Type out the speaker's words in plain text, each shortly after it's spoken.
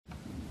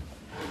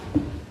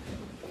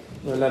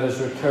Well, let us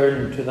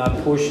return to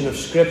that portion of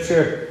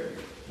Scripture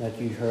that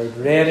you heard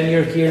read in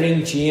your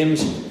hearing,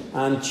 James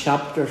and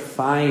chapter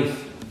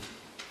 5.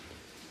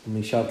 And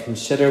we shall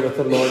consider with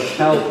the Lord's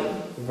help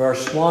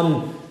verse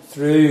 1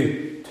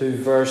 through to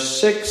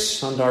verse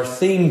 6. And our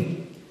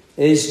theme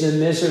is the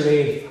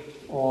misery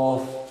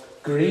of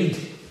greed.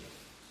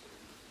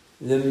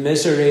 The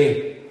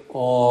misery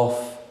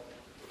of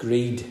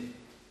greed.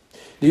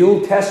 The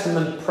Old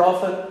Testament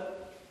prophet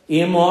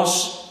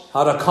Amos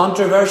had a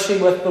controversy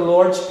with the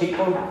Lord's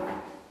people.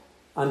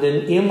 And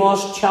in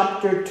Amos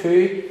chapter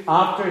 2,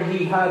 after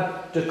he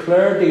had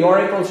declared the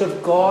oracles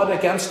of God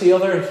against the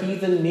other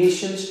heathen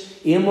nations,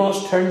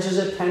 Amos turns his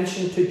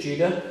attention to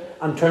Judah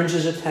and turns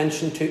his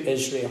attention to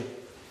Israel.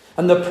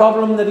 And the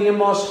problem that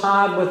Amos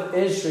had with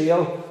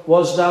Israel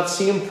was that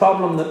same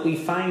problem that we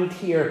find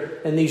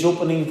here in these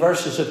opening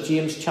verses of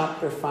James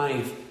chapter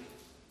 5.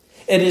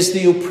 It is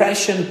the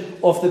oppression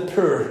of the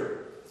poor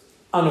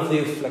and of the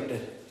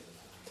afflicted,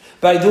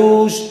 by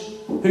those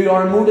who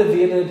are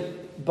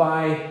motivated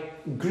by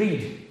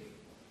greed,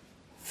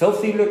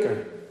 filthy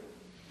lucre,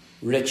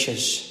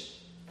 riches.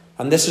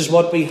 And this is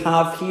what we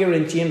have here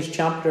in James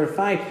chapter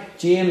 5.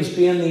 James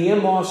being the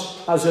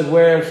Amos, as it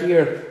were,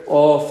 here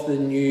of the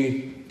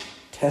New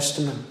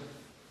Testament.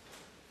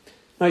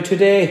 Now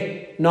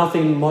today,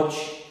 nothing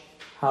much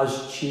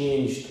has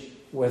changed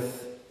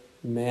with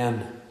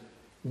men.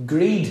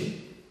 Greed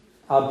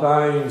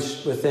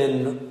abounds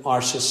within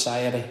our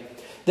society.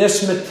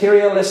 This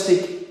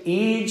materialistic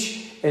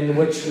age in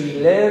which we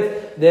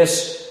live,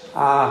 this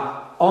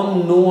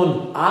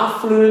unknown,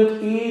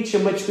 affluent age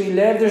in which we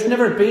live, there's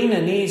never been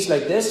an age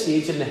like this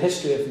age in the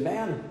history of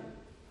men.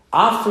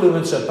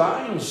 Affluence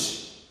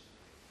abounds.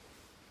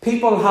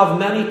 People have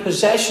many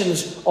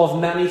possessions of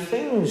many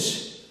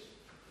things.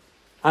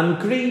 And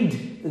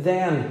greed,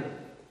 then,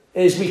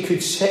 is, we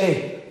could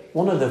say,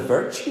 one of the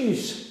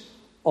virtues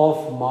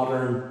of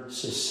modern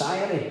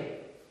society.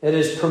 It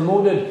is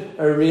promoted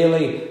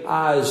really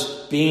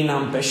as being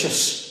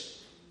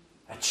ambitious,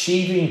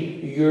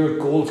 achieving your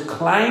goals,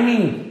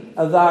 climbing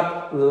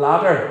that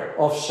ladder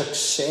of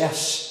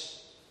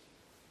success.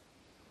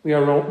 We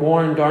are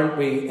warned, aren't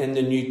we, in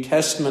the New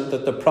Testament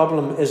that the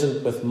problem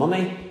isn't with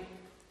money,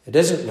 it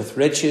isn't with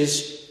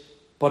riches,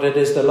 but it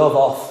is the love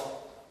of.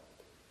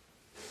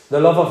 The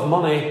love of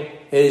money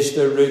is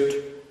the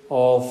root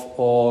of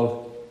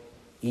all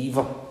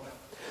evil.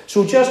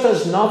 So just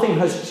as nothing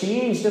has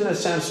changed, in a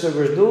sense, there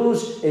were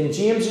those in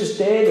James's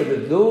day, there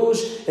were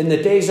those in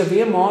the days of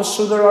Amos,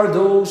 so there are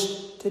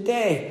those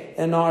today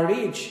in our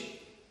age.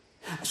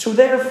 So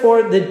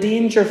therefore, the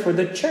danger for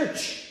the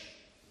church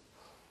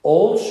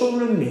also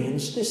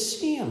remains the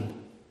same.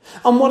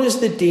 And what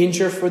is the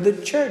danger for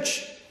the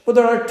church? Well,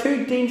 there are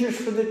two dangers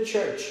for the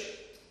church.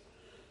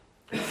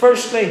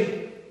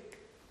 Firstly,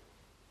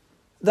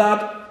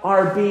 that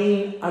are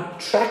being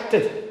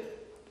attracted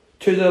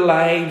to the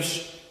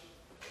lives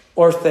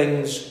or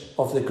things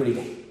of the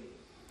greedy.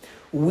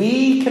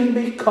 We can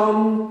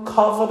become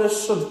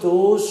covetous of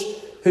those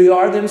who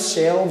are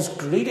themselves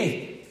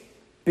greedy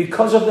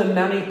because of the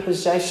many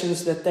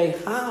possessions that they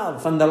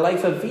have and the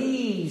life of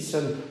ease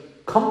and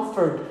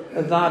comfort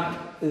that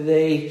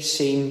they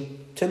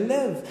seem to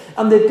live.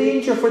 And the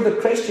danger for the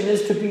Christian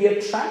is to be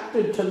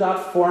attracted to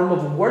that form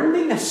of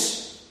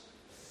worldliness,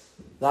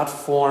 that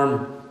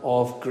form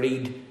of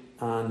greed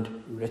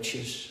and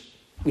riches.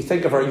 We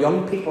think of our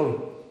young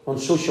people on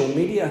social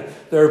media.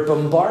 They're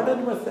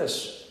bombarded with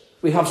this.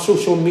 We have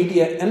social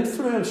media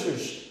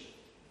influencers,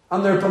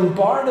 and they're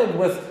bombarded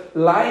with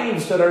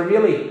lives that are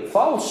really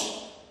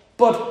false,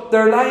 but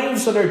they're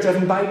lives that are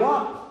driven by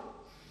what?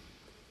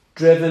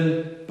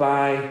 Driven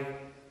by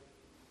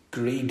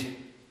greed.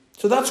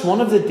 So that's one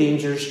of the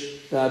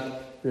dangers that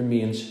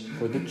remains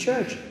for the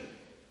church.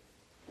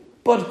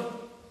 But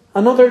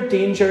another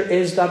danger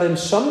is that in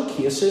some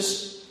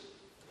cases,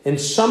 in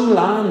some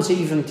lands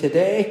even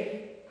today,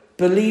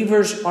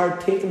 believers are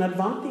taken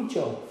advantage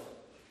of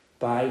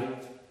by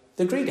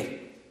the greedy.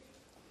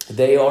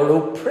 They are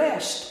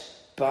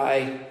oppressed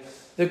by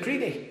the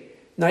greedy.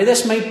 Now,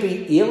 this might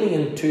be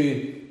alien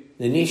to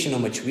the nation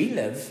in which we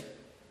live,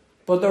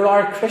 but there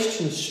are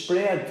Christians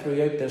spread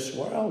throughout this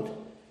world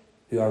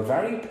who are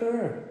very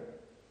poor,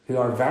 who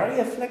are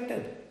very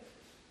afflicted,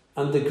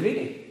 and the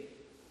greedy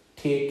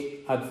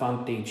take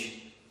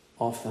advantage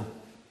of them.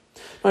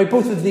 Now,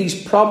 both of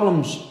these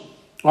problems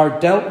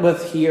are dealt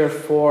with here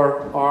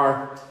for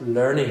our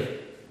learning.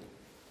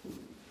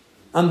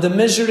 And the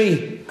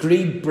misery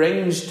greed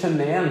brings to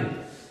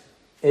men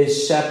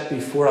is set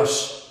before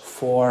us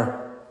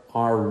for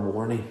our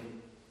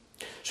warning.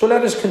 So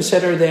let us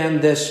consider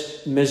then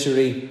this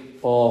misery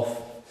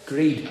of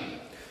greed.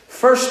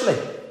 Firstly,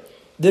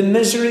 the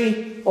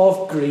misery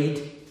of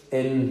greed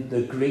in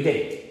the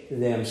greedy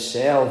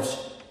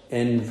themselves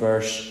in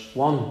verse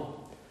 1.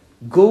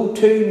 Go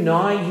to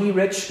now, ye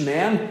rich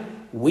men,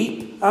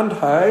 weep and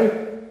howl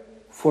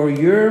for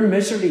your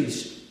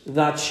miseries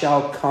that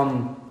shall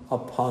come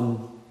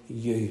upon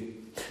you.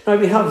 Now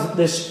we have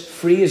this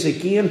phrase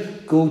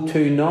again, go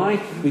to now.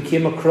 We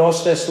came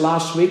across this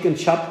last week in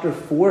chapter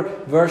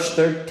 4, verse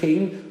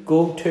 13.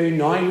 Go to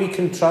now. We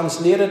can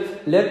translate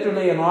it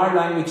literally in our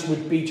language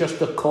would be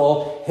just a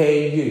call,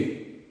 hey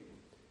you.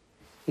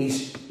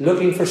 He's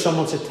looking for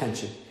someone's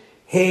attention.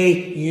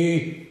 Hey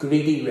you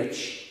greedy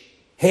rich.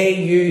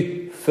 Hey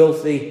you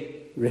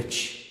filthy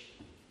rich.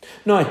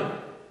 Now,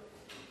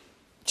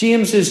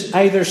 James is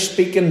either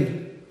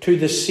speaking to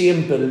the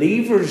same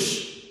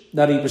believers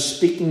that he was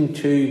speaking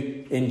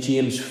to in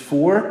James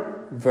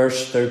 4,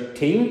 verse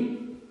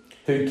 13,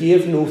 who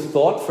gave no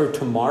thought for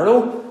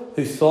tomorrow,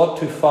 who thought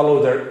to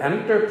follow their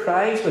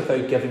enterprise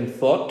without giving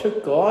thought to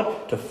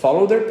God, to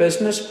follow their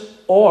business,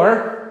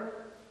 or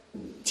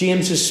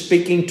James is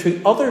speaking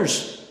to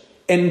others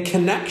in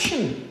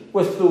connection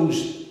with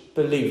those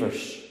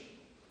believers.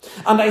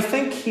 And I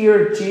think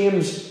here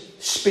James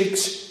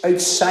speaks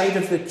outside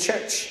of the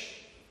church.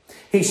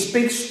 He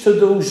speaks to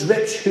those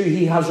rich who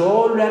he has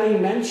already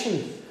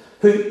mentioned,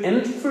 who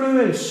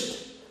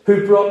influenced,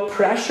 who brought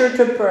pressure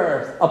to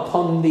bear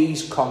upon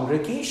these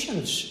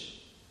congregations.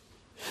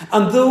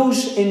 And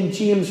those in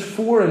James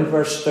 4 and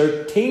verse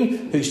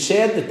 13 who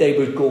said that they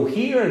would go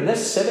here in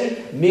this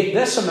city, make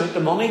this amount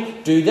of money,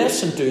 do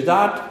this and do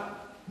that,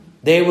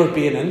 they were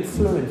being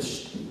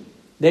influenced.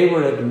 They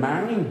were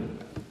admiring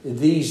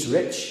these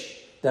rich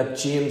that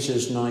James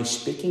is now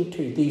speaking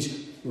to,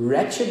 these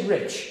wretched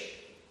rich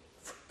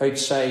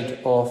outside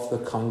of the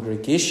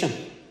congregation.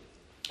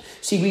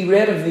 See, we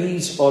read of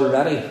these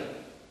already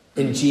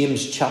in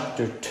James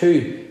chapter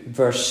 2,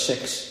 verse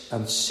 6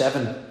 and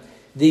 7.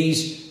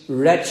 These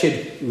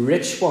wretched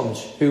rich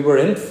ones who were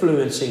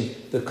influencing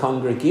the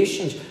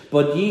congregations.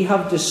 But ye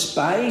have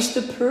despised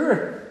the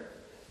poor.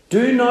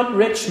 Do not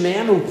rich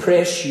men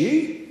oppress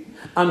you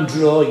and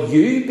draw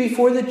you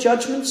before the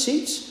judgment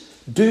seats?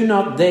 Do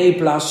not they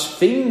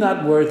blaspheme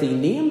that worthy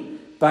name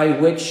by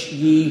which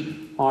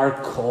ye are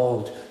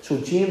called? So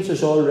James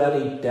has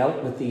already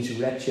dealt with these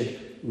wretched,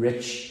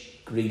 rich,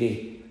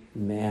 greedy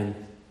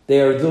men.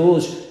 They are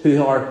those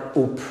who are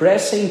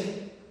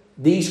oppressing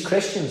these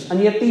Christians.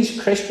 And yet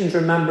these Christians,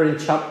 remember in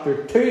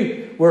chapter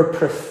 2, were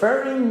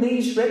preferring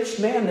these rich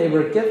men. They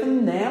were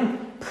giving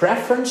them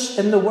preference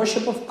in the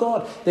worship of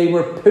God. They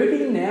were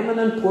putting them in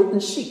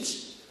important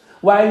seats,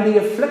 while the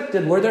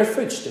afflicted were their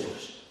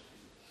footstools.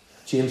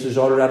 James has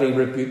already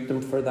rebuked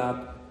them for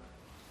that.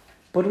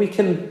 But we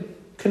can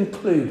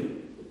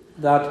conclude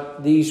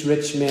that these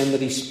rich men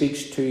that he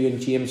speaks to in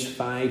James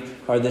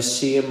 5 are the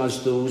same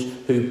as those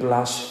who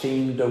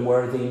blasphemed a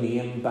worthy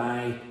name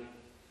by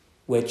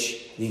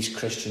which these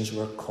Christians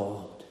were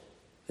called.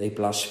 They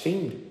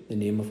blasphemed the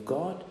name of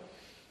God.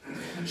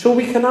 So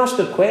we can ask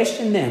the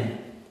question then,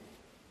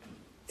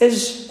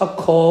 is a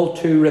call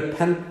to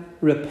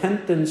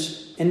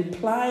repentance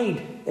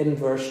implied in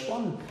verse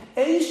 1?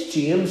 Is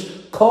James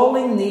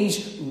calling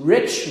these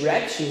rich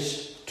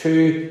wretches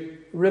to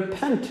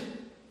repent?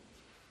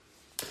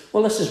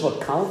 Well, this is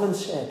what Calvin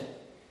said.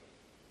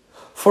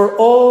 For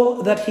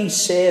all that he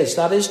says,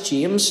 that is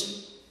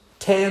James,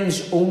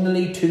 tends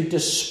only to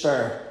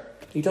despair.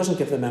 He doesn't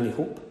give them any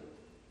hope.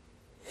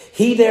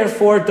 He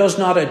therefore does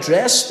not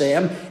address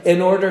them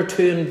in order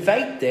to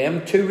invite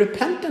them to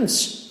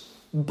repentance.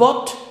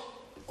 But,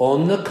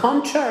 on the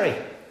contrary,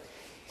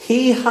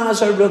 he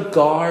has a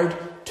regard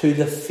to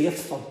the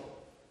faithful.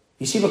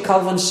 You see what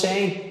Calvin's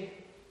saying?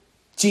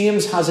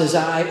 James has his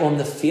eye on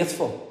the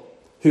faithful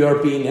who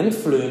are being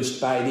influenced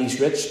by these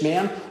rich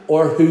men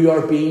or who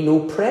are being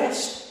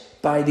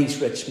oppressed by these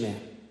rich men.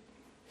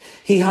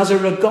 He has a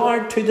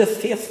regard to the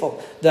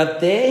faithful, that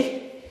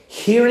they,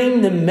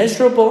 hearing the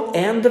miserable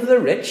end of the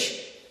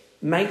rich,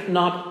 might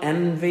not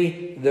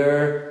envy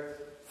their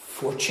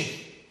fortune.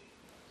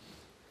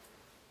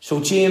 So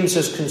James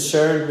is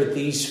concerned with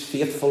these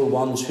faithful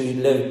ones who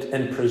lived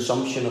in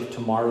presumption of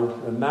tomorrow.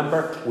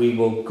 Remember, we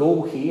will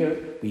go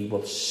here, we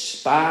will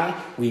spy,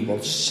 we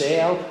will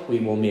sell, we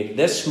will make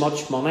this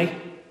much money.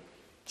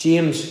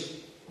 James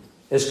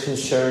is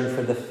concerned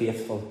for the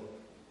faithful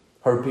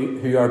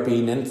who are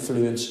being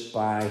influenced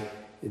by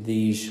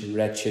these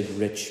wretched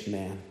rich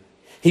men.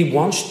 He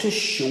wants to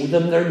show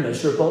them their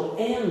miserable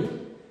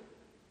end.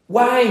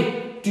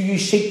 Why do you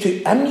seek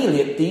to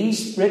emulate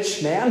these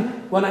rich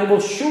men when I will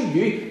show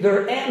you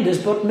their end is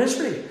but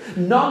misery?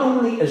 Not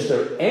only is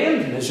their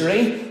end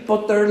misery,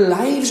 but their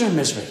lives are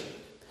misery.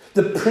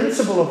 The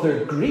principle of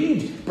their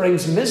greed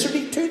brings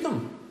misery to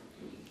them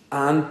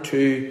and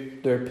to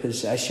their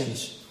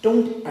possessions.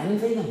 Don't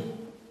envy them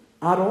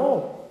at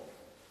all.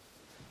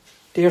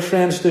 Dear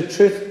friends, the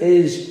truth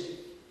is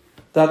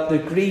that the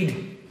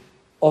greed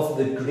of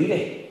the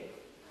greedy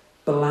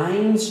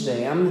blinds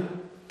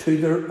them to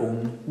their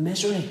own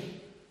misery.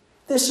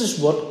 This is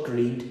what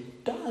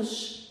greed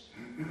does.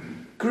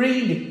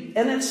 Greed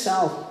in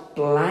itself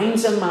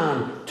blinds a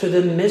man to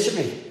the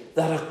misery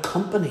that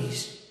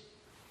accompanies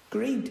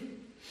greed.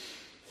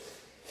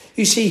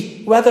 You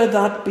see, whether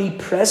that be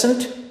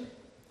present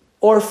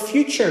or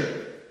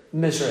future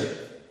misery,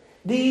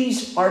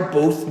 these are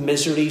both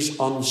miseries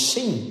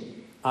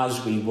unseen,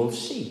 as we will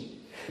see.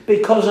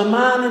 Because a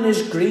man in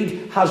his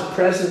greed has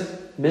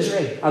present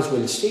misery, as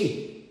we'll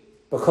see,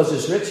 because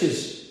his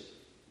riches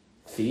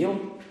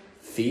fail,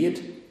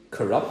 fade,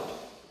 corrupt,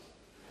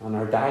 and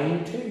are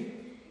dying too.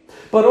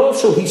 But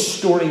also he's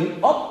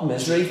storing up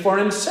misery for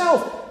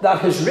himself,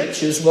 that his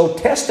riches will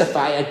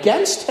testify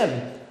against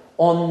him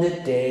on the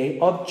day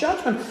of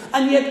judgment.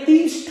 And yet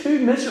these two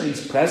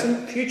miseries,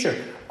 present,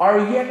 future,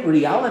 are yet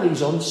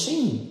realities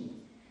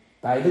unseen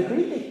by the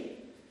greedy,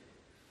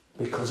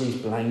 because he's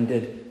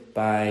blinded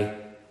by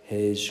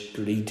his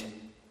greed.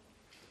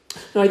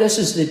 Now, this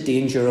is the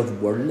danger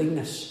of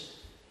worldliness.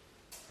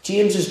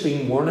 James has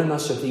been warning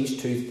us of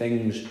these two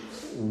things: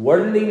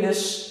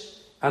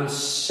 worldliness and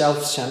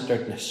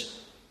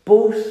self-centeredness.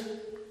 Both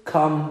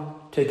come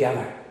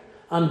together,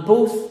 and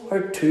both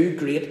are two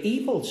great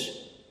evils.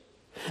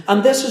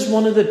 And this is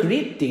one of the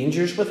great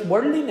dangers with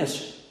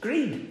worldliness: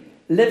 greed,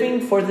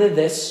 living for the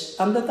this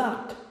and the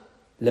that,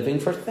 living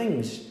for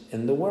things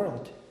in the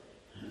world.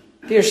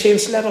 Dear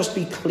saints, let us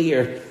be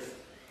clear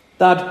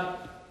that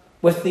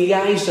with the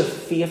eyes of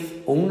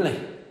faith only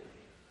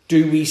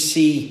do we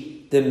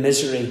see the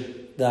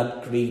misery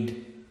that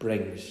greed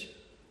brings.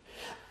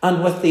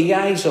 And with the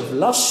eyes of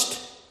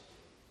lust,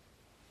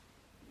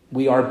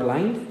 we are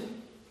blinded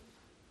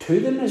to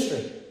the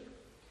misery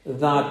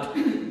that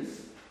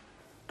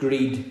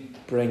greed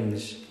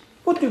brings.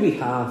 What do we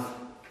have?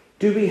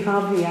 Do we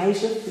have the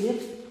eyes of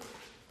faith,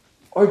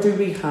 or do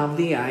we have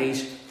the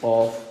eyes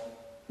of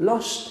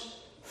lust?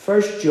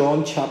 1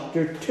 John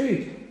chapter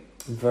 2,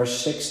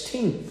 verse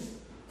 16.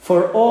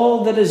 For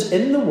all that is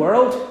in the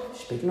world,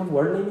 speaking of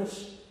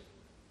worldliness,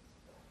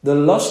 the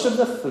lust of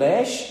the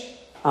flesh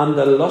and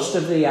the lust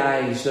of the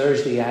eyes,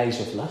 there's the eyes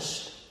of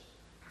lust,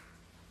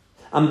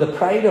 and the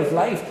pride of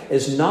life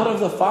is not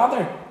of the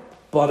Father,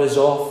 but is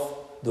of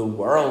the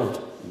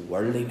world,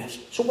 worldliness.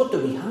 So what do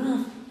we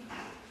have?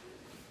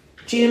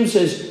 James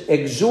is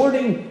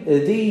exhorting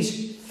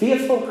these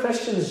faithful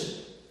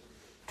Christians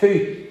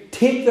to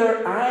take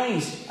their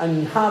eyes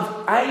and have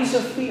eyes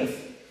of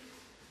faith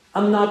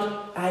and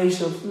not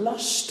eyes of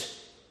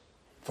lust,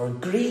 for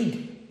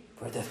greed,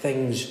 for the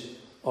things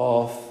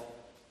of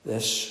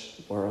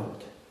this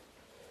world.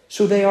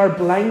 So they are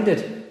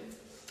blinded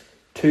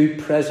to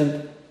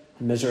present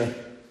misery.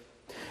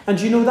 And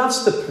you know,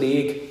 that's the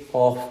plague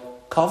of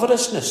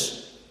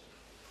covetousness.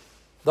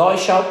 Thou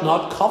shalt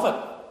not covet.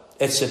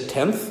 It's a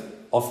 10th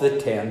of the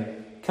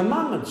 10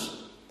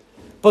 commandments.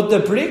 But the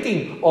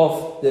breaking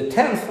of the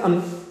 10th,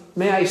 and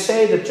may I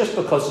say that just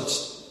because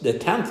it's the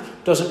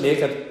 10th doesn't make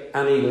it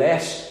any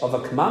less of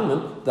a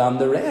commandment than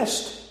the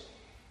rest.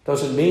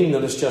 Doesn't mean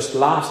that it's just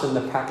last in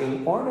the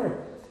pecking order.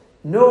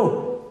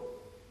 No.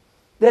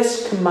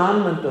 This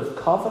commandment of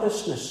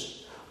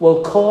covetousness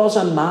will cause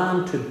a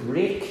man to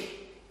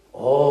break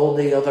all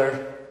the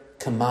other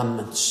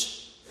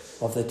commandments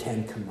of the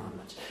 10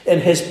 commandments. In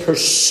his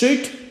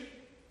pursuit,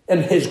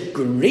 in his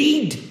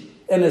greed,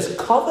 in his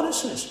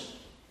covetousness,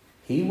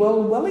 he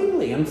will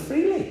willingly and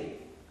freely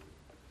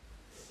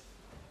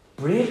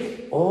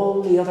break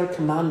all the other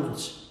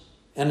commandments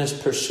in his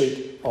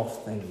pursuit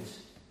of things.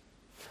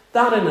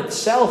 That in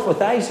itself,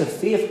 with eyes of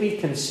faith, we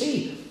can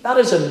see that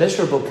is a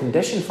miserable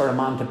condition for a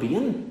man to be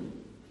in.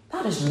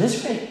 That is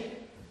misery.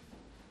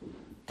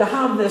 To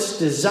have this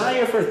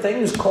desire for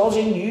things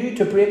causing you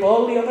to break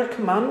all the other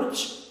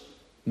commandments,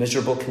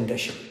 miserable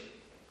condition.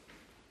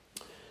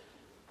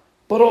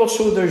 But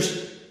also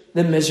there's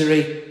the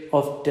misery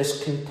of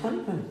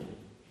discontentment.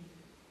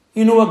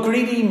 You know, a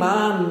greedy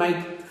man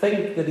might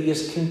think that he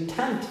is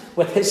content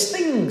with his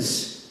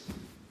things.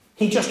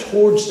 He just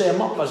hoards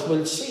them up, as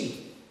we'll see.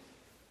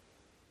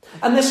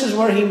 And this is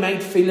where he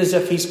might feel as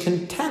if he's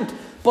content.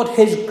 But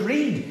his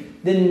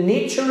greed, the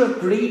nature of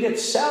greed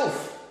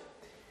itself,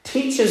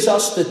 teaches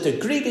us that the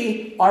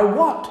greedy are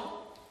what?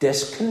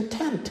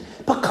 Discontent.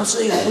 Because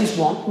they always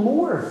want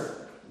more.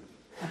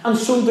 And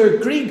so their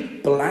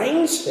greed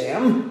blinds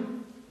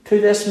them to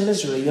this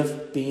misery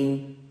of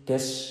being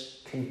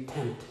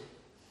discontent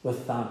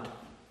with that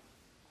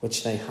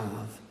which they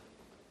have.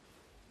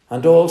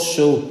 And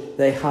also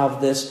they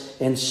have this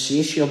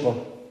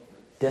insatiable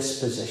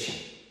disposition.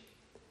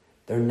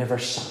 They're never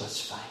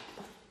satisfied.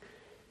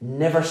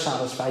 Never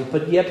satisfied.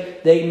 But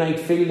yet they might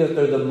feel that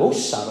they're the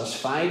most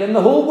satisfied in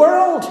the whole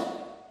world.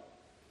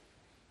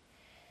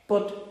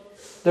 But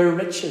their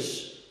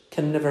riches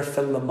can never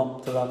fill them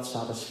up to that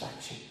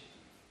satisfaction.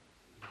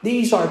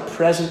 These are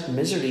present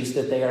miseries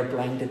that they are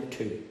blinded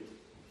to.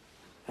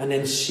 An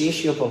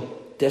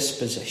insatiable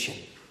disposition.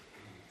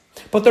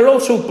 But they're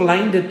also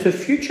blinded to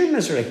future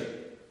misery.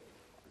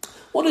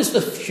 What is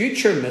the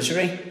future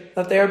misery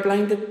that they are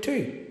blinded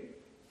to?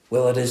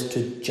 Well, it is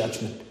to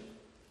judgment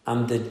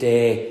and the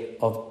day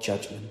of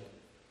judgment.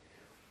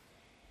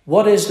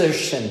 What is their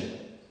sin?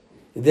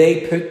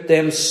 They put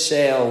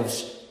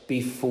themselves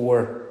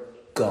before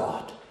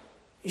God.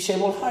 You say,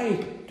 well, how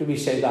do we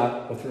say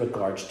that with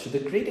regards to the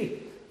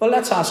greedy? Well,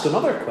 let's ask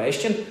another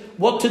question.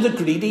 What do the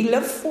greedy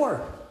live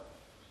for?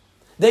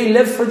 They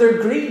live for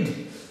their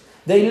greed.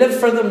 They live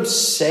for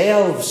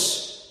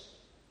themselves.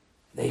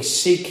 They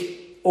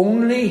seek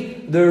only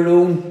their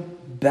own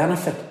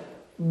benefit.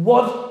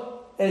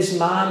 What is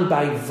man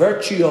by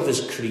virtue of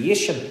his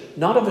creation,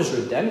 not of his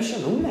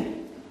redemption only,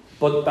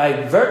 but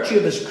by virtue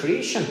of his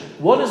creation?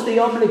 What is the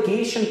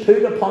obligation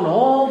put upon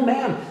all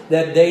men?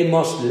 That they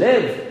must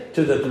live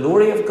to the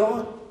glory of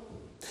God.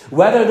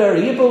 Whether they're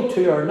able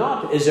to or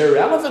not is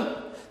irrelevant.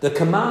 The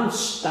command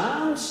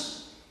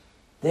stands.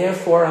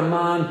 Therefore, a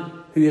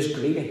man who is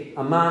greedy,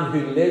 a man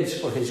who lives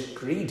for his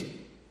greed,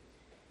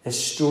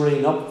 is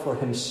storing up for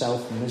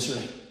himself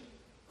misery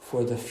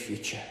for the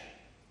future.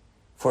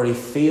 For he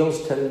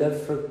fails to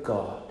live for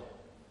God.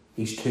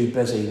 He's too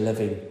busy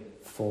living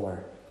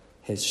for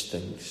his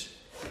things.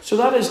 So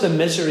that is the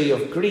misery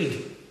of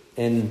greed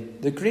in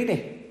the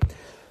greedy.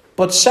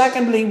 But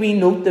secondly, we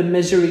note the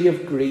misery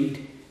of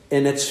greed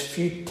in its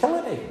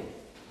futility.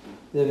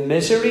 The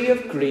misery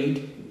of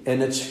greed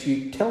in its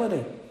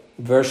futility.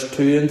 Verse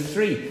 2 and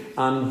 3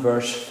 and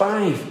verse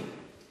 5.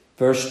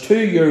 Verse 2,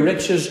 your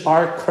riches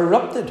are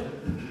corrupted,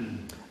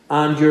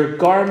 and your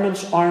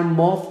garments are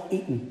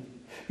moth-eaten.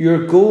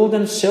 Your gold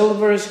and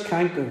silver is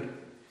cankered,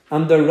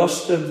 and the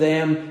rust of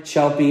them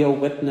shall be a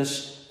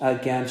witness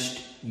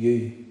against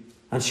you,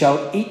 and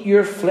shall eat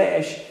your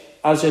flesh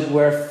as it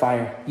were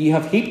fire. Ye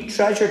have heaped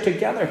treasure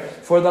together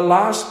for the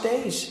last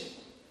days.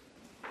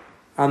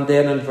 And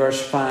then in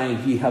verse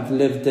 5, ye have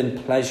lived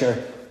in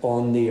pleasure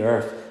on the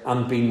earth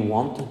and been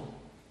wanton.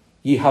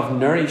 Ye have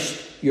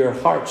nourished your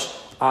hearts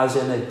as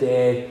in a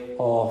day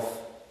of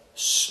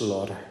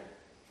slaughter.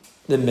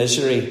 The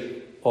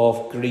misery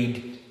of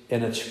greed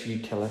in its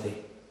futility.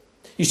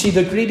 You see,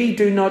 the greedy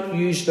do not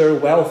use their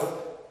wealth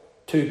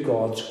to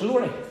God's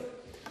glory.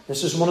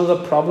 This is one of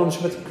the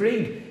problems with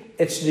greed.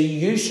 It's the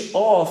use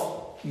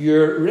of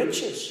your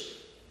riches.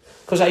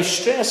 Because I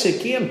stress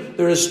again,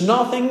 there is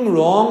nothing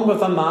wrong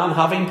with a man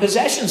having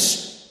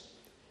possessions.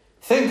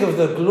 Think of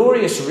the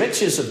glorious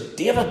riches of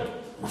David,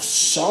 of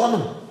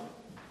Solomon.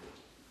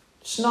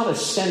 It's not a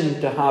sin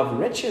to have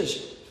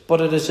riches, but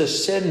it is a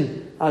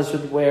sin, as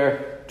it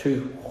were,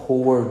 to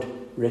hoard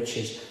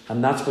riches.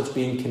 And that's what's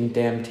being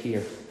condemned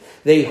here.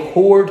 They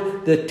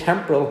hoard the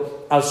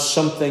temporal as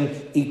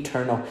something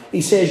eternal.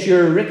 He says,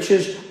 your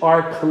riches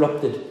are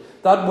corrupted.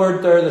 That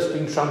word there that's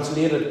been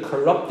translated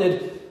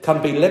corrupted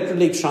can be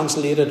literally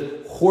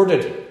translated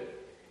hoarded.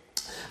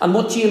 And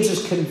what James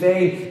is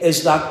conveying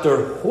is that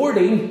their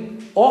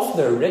hoarding of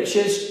their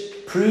riches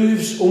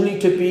proves only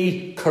to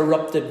be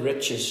corrupted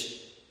riches.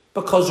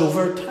 Because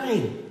over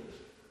time,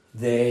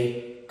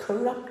 they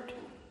corrupt.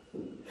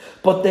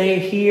 But they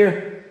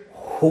here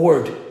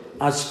hoard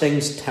as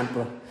things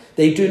temporal.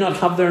 They do not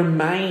have their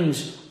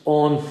minds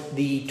on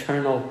the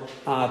eternal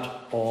at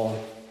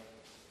all.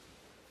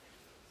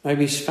 Now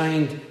we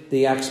find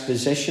the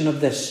exposition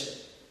of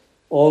this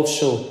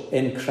also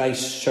in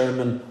Christ's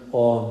Sermon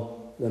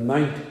on the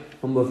Mount.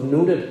 And we've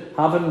noted,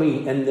 haven't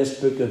we, in this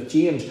book of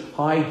James,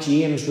 how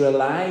James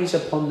relies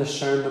upon the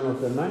Sermon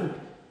of the Mount.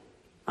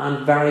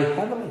 And very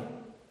heavily.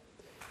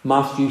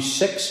 Matthew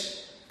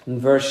 6 and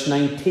verse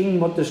 19,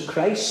 what does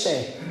Christ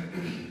say?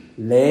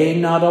 Lay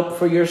not up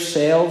for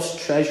yourselves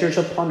treasures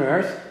upon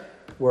earth,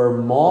 where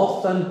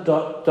moth and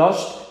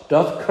dust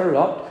doth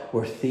corrupt,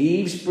 where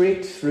thieves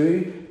break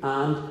through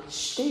and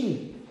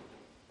steal.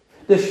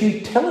 The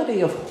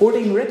futility of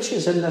hoarding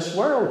riches in this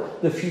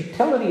world, the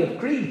futility of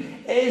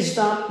greed, is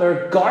that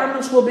their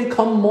garments will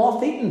become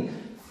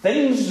moth-eaten.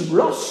 Things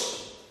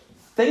rust,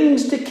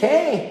 things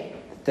decay,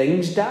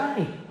 things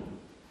die.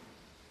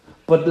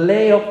 But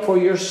lay up for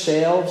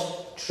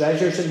yourselves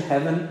treasures in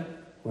heaven,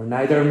 where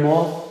neither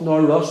moth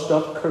nor rust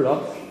doth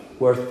corrupt,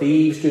 where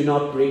thieves do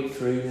not break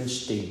through and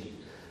steal.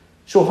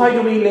 So how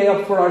do we lay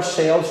up for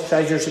ourselves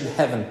treasures in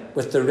heaven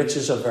with the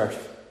riches of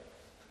earth?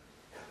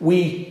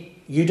 We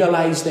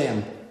utilize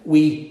them. We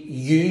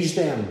use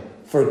them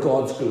for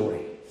God's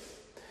glory.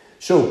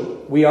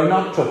 So we are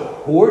not to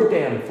hoard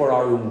them for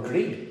our own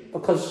greed,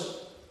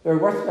 because they're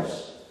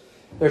worthless.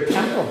 They're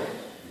temporal.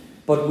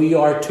 But we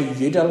are to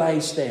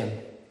utilize them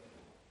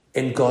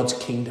in God's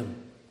kingdom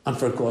and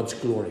for God's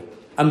glory.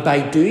 And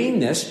by doing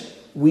this,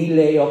 we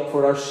lay up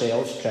for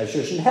ourselves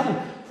treasures in heaven.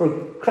 For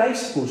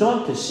Christ goes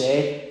on to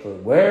say, for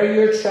where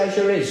your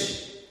treasure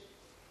is,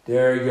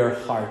 there your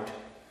heart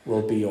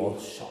will be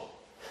also.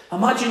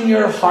 Imagine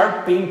your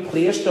heart being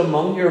placed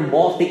among your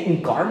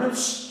moth-eaten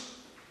garments,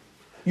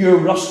 your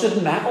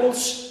rusted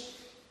metals.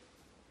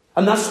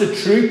 And that's the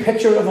true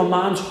picture of a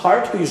man's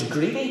heart who is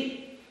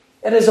greedy.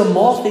 It is a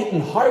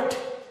moth-eaten heart.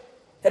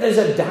 It is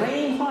a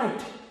dying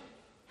heart.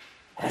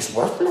 It is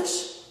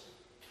worthless.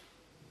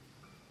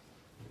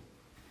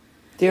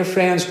 Dear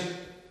friends,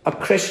 a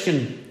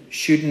Christian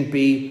shouldn't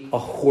be a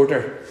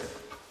hoarder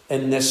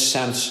in this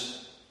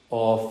sense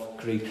of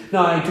greed.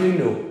 Now, I do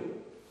know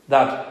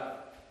that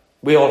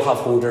we all have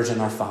hoarders in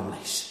our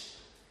families.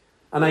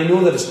 And I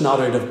know that it's not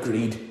out of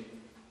greed.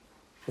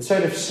 It's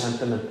out of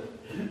sentiment.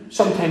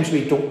 Sometimes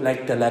we don't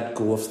like to let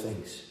go of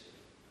things.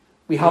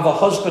 We have a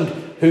husband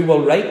who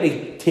will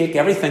rightly take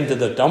everything to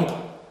the dump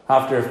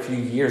after a few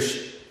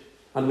years.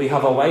 And we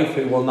have a wife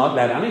who will not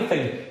let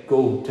anything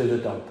go to the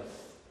dump.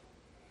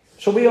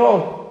 So we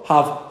all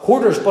have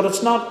hoarders, but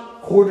it's not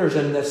hoarders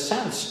in this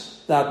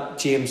sense that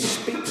James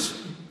speaks.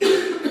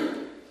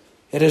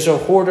 It is a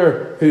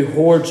hoarder who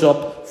hoards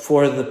up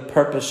for the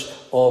purpose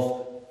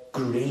of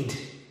greed.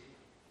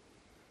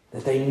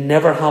 That they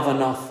never have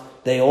enough.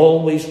 They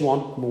always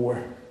want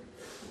more.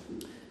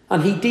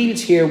 And he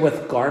deals here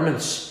with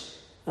garments.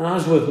 And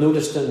as we've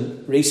noticed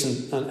in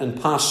recent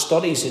and past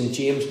studies in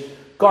James,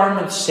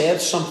 garments said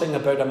something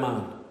about a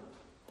man.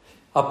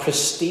 A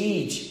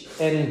prestige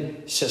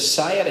in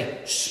society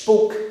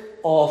spoke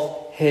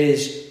of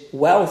his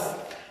wealth.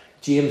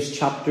 James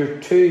chapter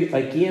 2,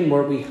 again,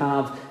 where we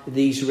have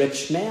these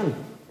rich men.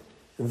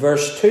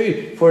 Verse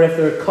 2, for if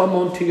there come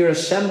unto your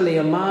assembly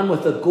a man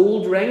with a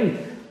gold ring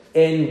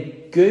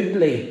in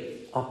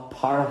goodly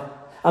apparel,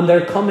 and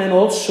there come in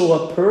also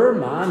a poor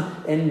man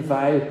in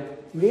vile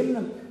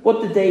raiment.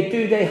 What did they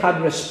do? They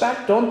had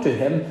respect unto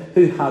him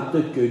who had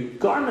the good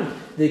garment,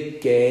 the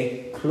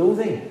gay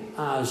clothing,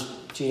 as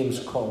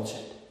James calls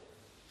it.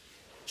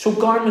 So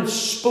garments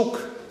spoke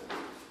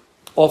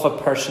of a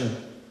person,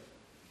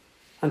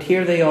 and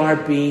here they are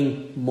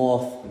being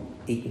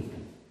moth-eaten.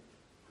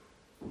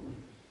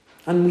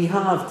 And we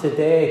have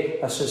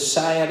today a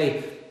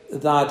society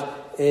that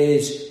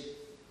is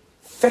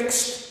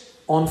fixed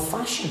on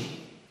fashion.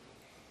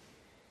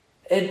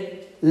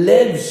 It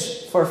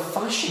lives for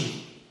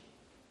fashion.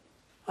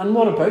 And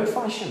what about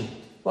fashion?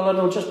 Well,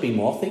 it'll just be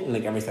moth-eaten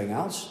like everything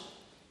else.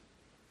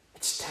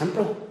 It's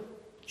temporal.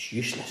 It's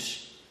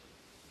useless.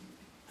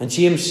 And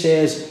James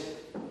says,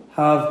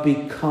 have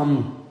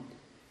become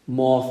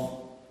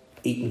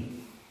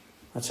moth-eaten.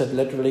 That's it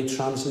literally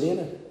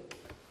translated.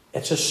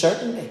 It's a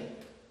certainty.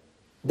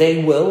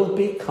 They will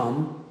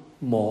become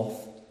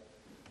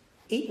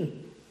moth-eaten.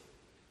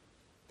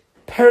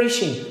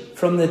 Perishing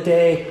from the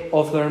day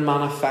of their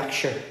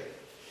manufacture.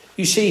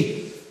 You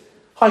see,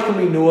 how can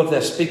we know of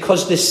this?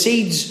 Because the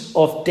seeds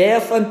of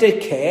death and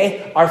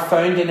decay are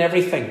found in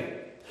everything.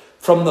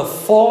 From the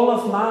fall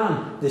of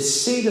man, the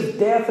seed of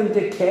death and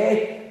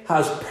decay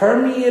has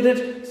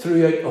permeated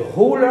throughout the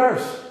whole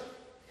earth.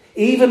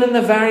 Even in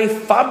the very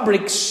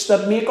fabrics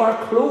that make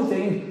our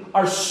clothing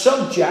are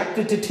subject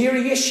to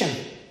deterioration.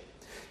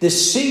 The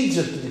seeds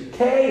of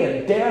decay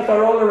and death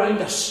are all around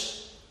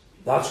us.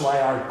 That's why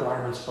our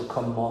garments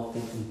become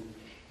moth-eaten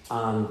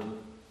and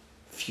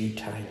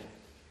futile.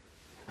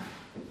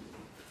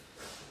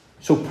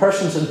 So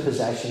persons and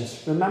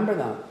possessions, remember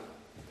that.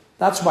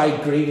 That's why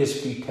greed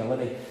is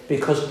futility.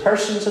 Because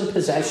persons and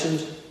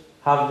possessions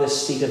have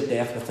this seed of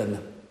death within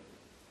them.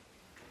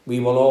 We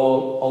will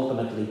all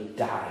ultimately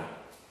die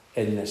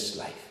in this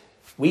life.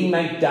 We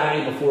might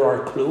die before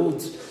our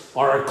clothes,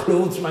 or our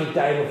clothes might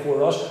die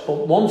before us,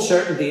 but one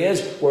certainty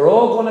is we're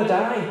all going to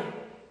die.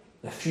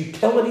 The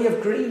futility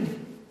of greed.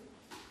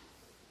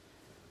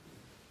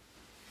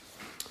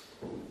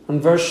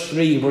 In verse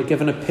 3, we're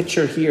given a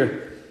picture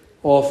here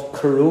of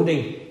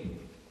corroding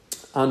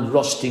and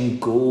rusting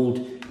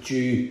gold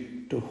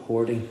due to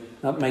hoarding.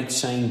 That might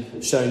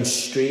sound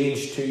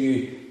strange to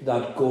you,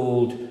 that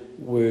gold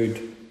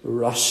would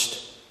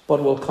rust.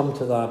 But we'll come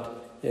to that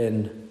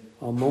in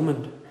a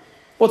moment.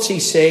 What's he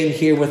saying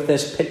here with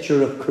this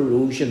picture of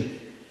corrosion?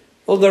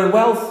 Well, their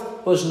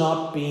wealth was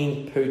not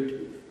being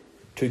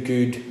put to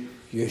good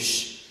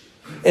use.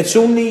 Its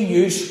only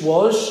use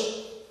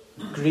was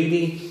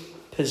greedy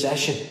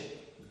possession.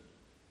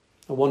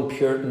 One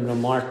Puritan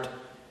remarked,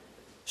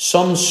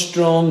 some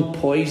strong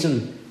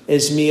poison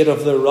is made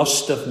of the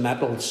rust of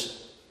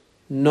metals,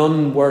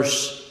 none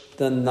worse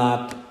than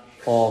that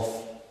of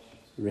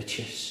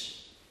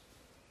riches.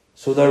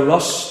 So the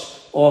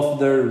rust of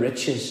their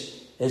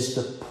riches is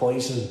the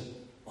poison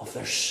of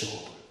their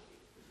soul.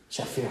 It's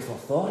a fearful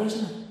thought,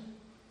 isn't it?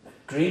 The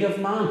greed of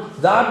man,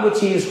 that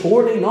which he is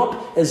hoarding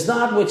up, is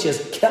that which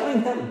is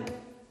killing him.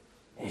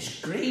 His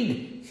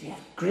greed. See,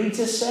 greed's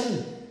a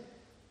sin.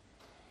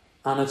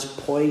 And it's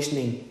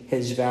poisoning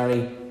his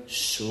very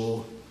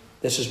soul.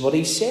 This is what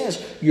he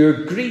says.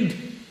 Your greed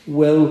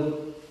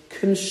will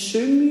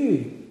consume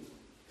you.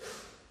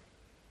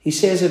 He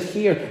says it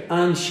here,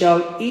 and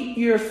shall eat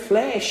your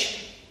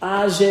flesh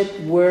as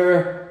it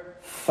were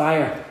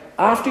fire.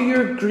 After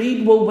your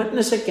greed will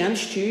witness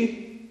against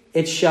you,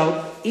 it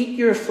shall eat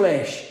your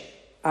flesh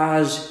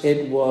as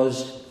it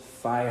was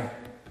fire.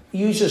 He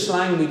uses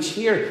language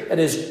here. It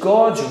is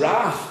God's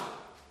wrath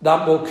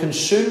that will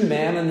consume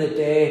men in the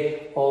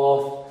day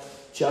of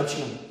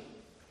judgment.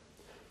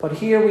 But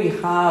here we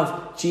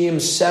have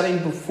James setting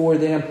before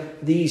them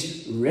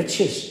these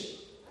riches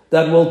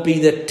that will be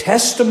the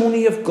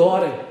testimony of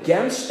God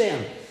against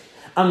them,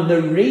 and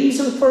the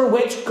reason for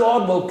which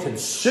God will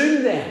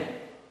consume them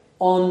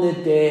on the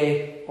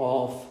day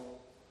of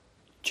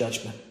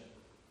judgment.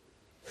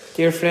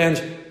 Dear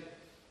friends,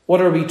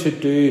 what are we to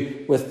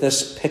do with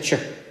this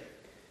picture,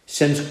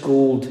 since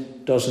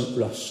gold doesn't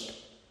rust?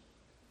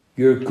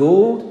 Your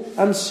gold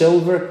and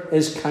silver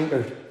is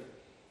cankered,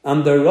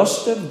 and the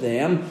rust of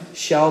them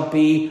shall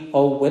be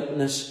a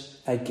witness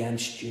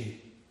against you.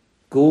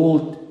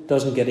 Gold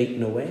doesn't get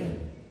eaten away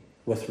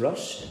with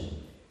rust.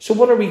 So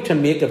what are we to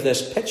make of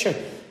this picture?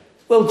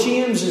 Well,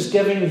 James is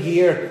giving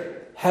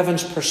here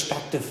heaven's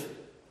perspective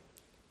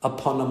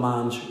upon a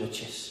man's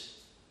riches.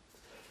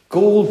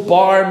 Gold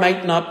bar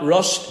might not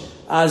rust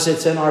as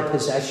it's in our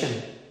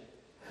possession.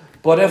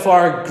 But if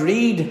our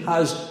greed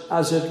has,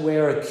 as it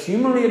were,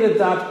 accumulated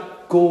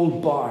that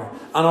gold bar,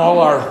 and all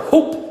our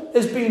hope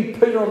is being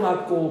put on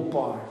that gold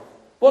bar,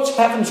 what's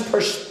heaven's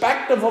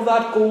perspective of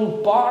that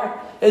gold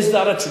bar is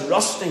that it's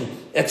rusting,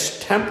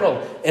 it's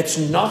temporal, it's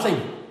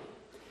nothing.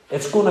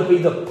 It's going to be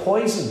the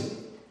poison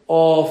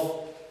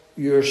of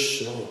your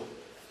soul.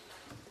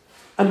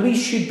 And we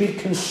should be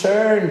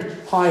concerned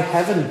how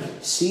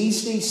heaven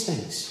sees these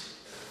things.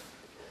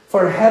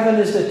 For heaven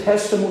is the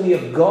testimony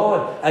of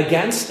God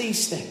against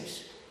these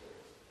things.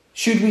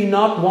 Should we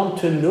not want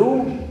to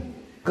know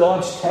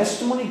God's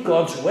testimony,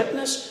 God's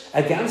witness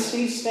against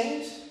these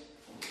things?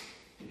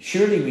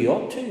 Surely we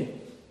ought to,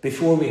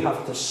 before we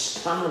have to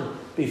stand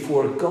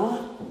before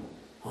God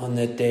on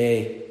the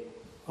day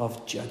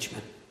of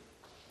judgment.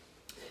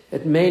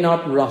 It may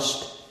not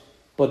rust,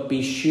 but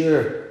be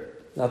sure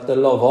that the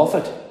love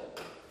of it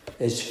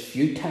is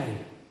futile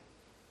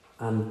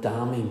and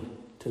damning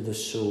to the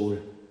soul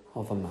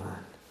of a man.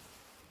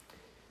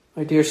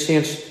 My dear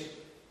saints,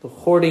 the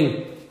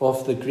hoarding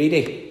of the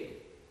greedy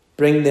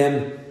bring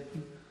them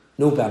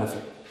no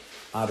benefit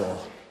at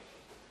all.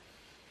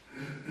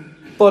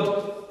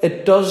 But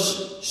it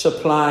does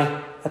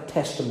supply a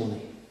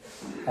testimony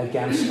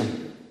against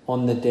them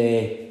on the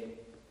day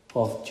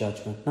of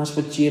judgment. That's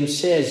what James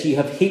says. You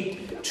have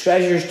heaped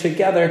treasures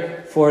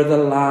together for the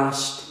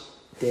last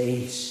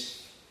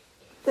days.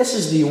 This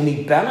is the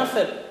only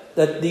benefit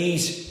that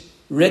these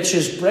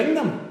riches bring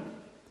them.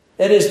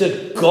 It is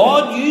that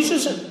God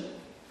uses it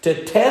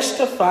to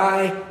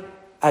testify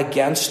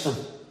against them.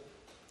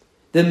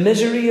 The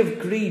misery of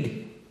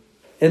greed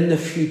in the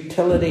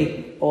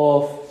futility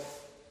of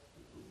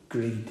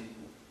greed.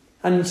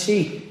 And you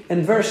see,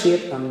 in verse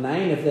 8 and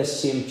 9 of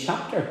this same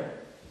chapter,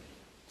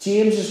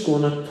 James is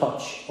going to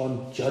touch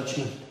on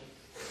judgment.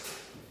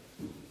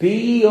 Be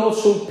ye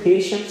also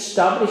patient,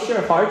 establish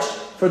your hearts,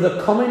 for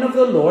the coming of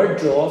the Lord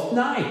draweth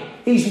nigh.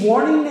 He's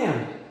warning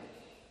them.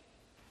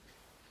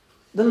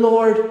 The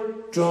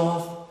Lord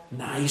draweth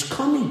nigh. He's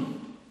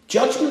coming.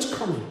 Judgment's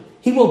coming.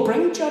 He will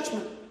bring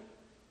judgment.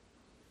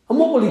 And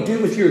what will he do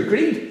with your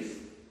greed?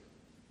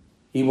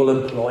 He will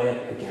employ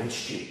it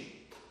against you,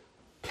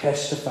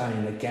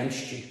 testifying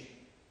against you.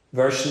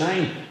 Verse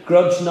 9,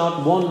 grudge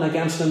not one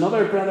against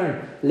another,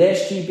 brethren,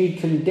 lest ye be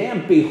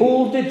condemned.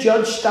 Behold, the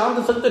judge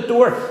standeth at the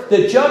door.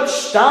 The judge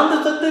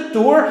standeth at the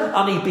door,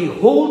 and he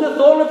beholdeth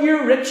all of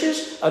your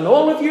riches and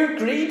all of your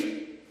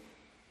greed.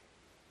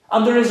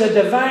 And there is a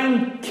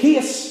divine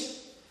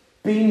case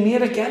being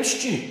made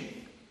against you.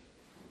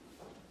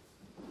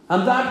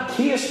 And that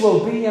case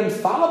will be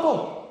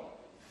infallible.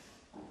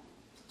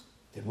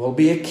 There will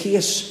be a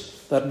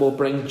case that will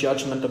bring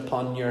judgment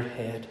upon your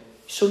head.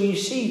 So you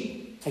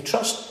see, I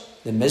trust,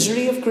 the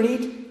misery of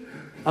greed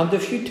and the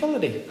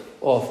futility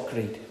of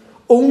greed.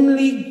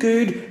 Only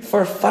good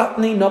for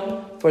fattening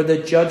up for the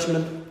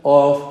judgment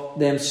of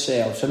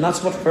themselves. And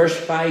that's what verse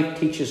 5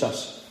 teaches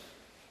us.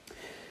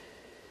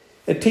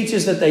 It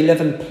teaches that they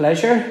live in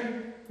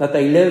pleasure, that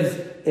they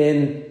live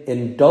in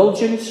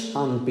indulgence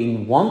and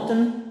being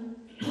wanton.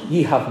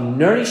 Ye have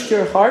nourished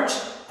your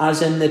hearts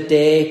as in the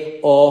day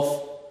of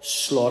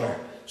slaughter.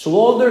 So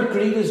all their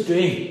greed is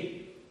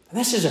doing, and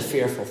this is a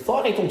fearful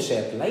thought, I don't say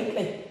it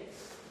lightly,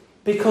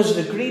 because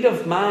the greed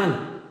of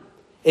man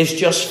is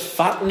just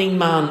fattening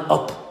man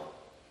up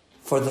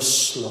for the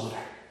slaughter,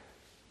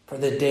 for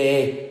the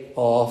day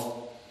of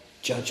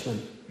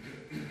judgment.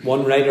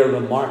 One writer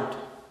remarked,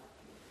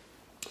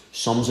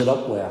 sums it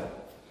up well.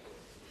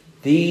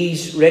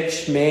 These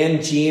rich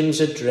men James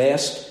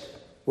addressed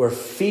were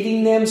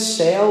feeding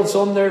themselves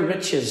on their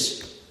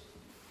riches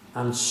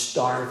and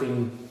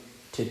starving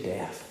to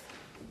death.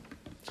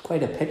 It's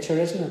quite a picture,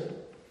 isn't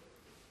it?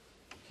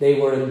 They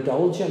were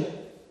indulgent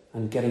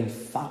and getting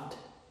fat,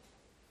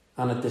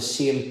 and at the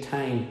same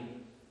time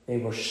they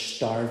were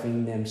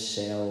starving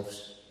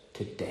themselves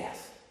to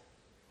death.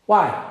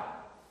 Why?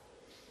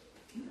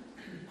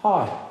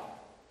 How?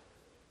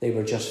 They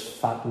were just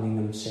fattening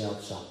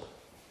themselves up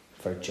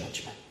for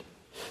judgment.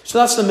 So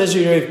that's the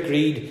misery of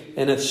greed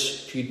in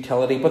its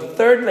futility. But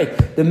thirdly,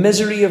 the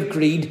misery of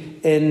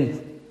greed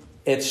in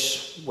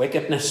its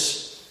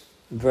wickedness.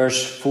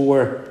 Verse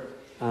 4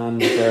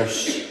 and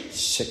verse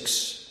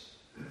 6.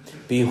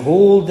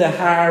 Behold the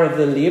hire of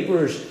the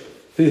labourers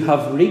who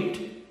have reaped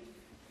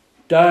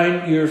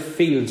down your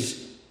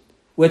fields,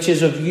 which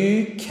is of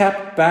you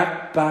kept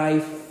back by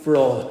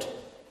fraud.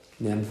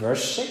 And then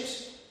verse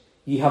 6.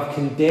 Ye have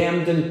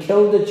condemned and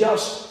killed the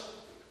just,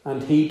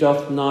 and he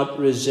doth not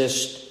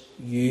resist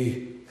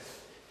you.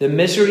 The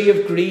misery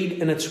of greed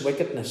in its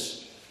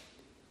wickedness.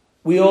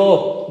 We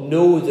all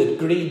know that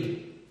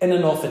greed in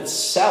and of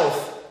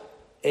itself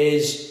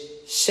is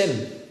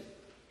sin.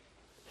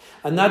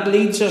 And that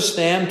leads us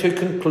then to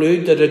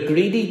conclude that a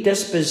greedy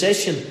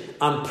disposition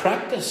and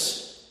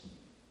practice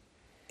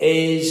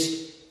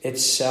is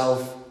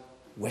itself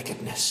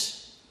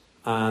wickedness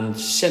and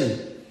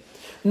sin.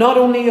 Not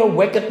only a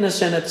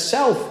wickedness in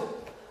itself,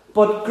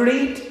 But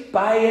greed,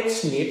 by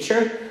its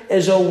nature,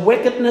 is a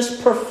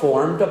wickedness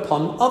performed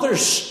upon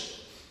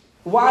others.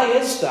 Why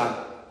is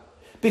that?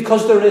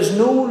 Because there is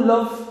no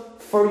love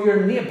for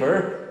your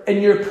neighbour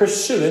in your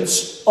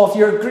pursuance of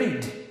your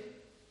greed.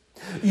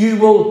 You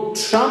will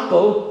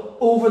trample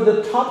over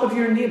the top of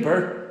your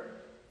neighbour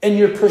in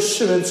your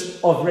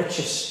pursuance of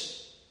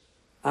riches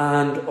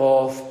and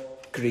of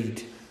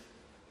greed.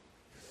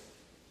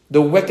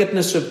 The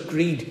wickedness of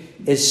greed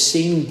is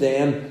seen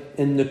then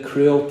in the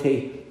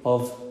cruelty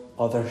of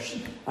others.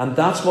 And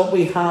that's what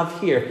we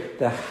have here.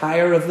 The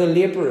hire of the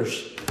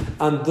labourers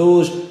and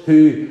those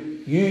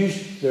who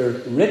use their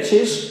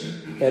riches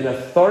in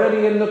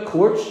authority in the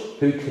courts,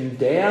 who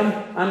condemn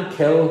and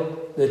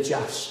kill the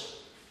just.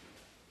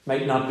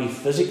 Might not be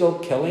physical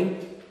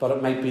killing, but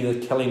it might be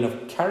the killing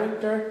of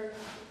character.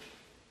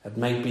 It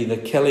might be the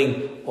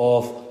killing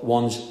of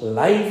one's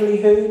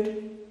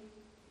livelihood.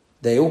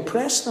 They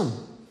oppress them.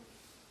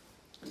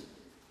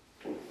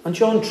 And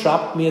John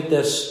Trapp made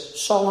this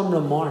solemn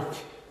remark.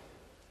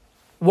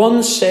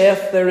 One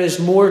saith there is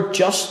more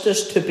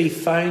justice to be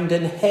found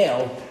in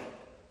hell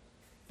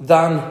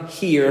than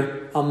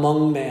here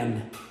among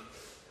men.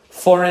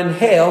 For in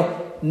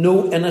hell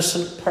no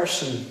innocent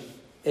person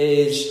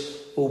is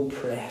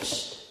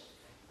oppressed.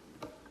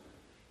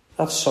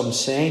 That's some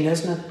saying,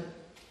 isn't it?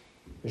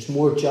 There's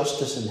more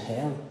justice in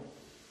hell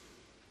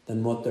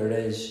than what there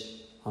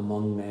is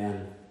among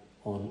men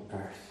on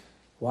earth.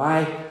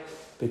 Why?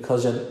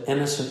 Because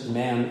innocent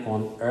men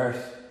on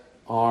earth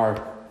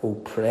are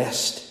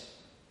oppressed.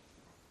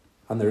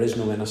 And there is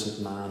no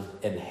innocent man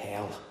in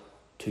hell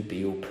to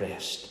be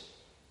oppressed.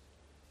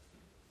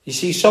 You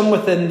see, some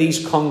within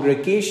these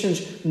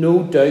congregations,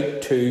 no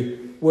doubt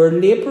too, were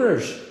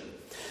labourers.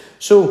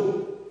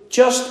 So,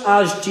 just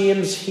as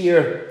James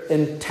here,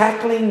 in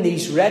tackling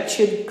these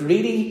wretched,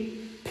 greedy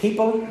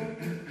people,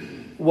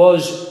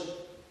 was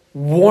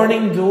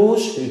warning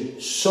those who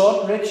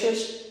sought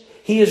riches,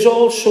 he is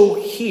also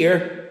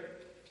here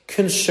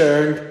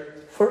concerned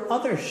for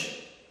others.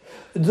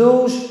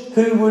 Those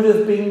who would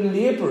have been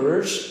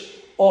labourers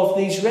of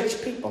these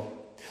rich people.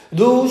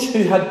 Those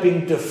who had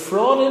been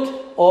defrauded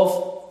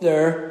of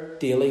their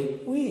daily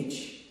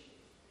wage.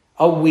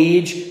 A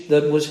wage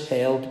that was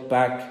held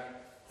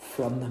back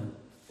from them.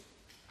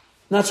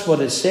 And that's what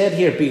is said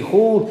here.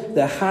 Behold,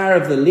 the hire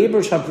of the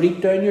labourers have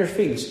reaped down your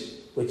fields,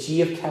 which ye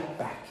have kept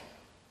back.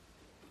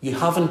 You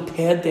haven't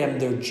paid them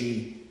their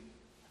due.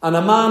 And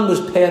a man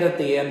was paid at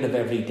the end of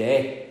every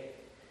day.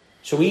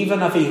 So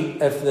even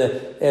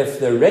if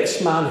the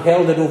rich man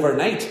held it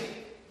overnight,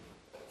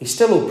 he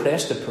still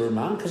oppressed the poor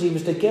man because he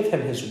was to give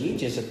him his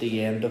wages at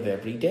the end of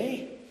every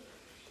day.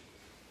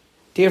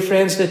 Dear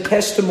friends, the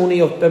testimony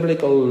of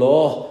biblical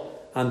law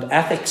and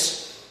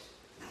ethics.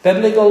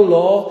 Biblical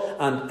law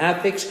and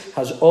ethics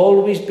has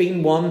always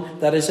been one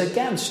that is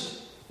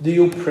against the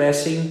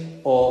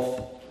oppressing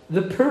of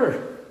the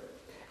poor.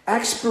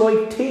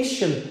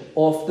 Exploitation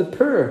of the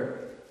poor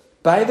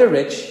by the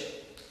rich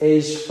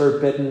is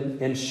forbidden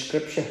in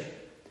Scripture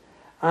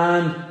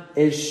and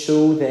is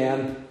so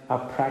then a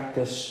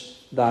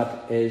practice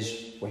that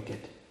is wicked.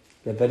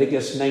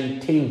 Leviticus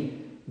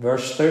 19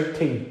 verse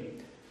 13.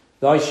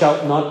 Thou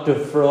shalt not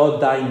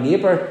defraud thy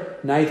neighbour,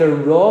 neither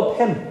rob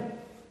him.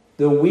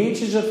 The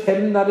wages of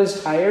him that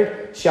is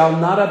hired shall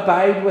not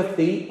abide with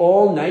thee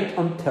all night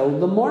until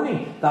the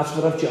morning. That's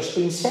what I've just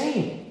been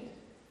saying.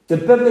 The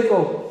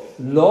biblical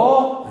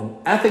law and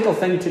ethical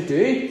thing to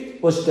do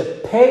was to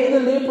pay the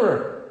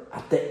labourer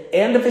at the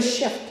end of his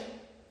shift.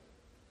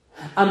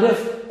 And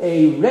if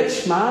a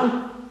rich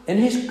man in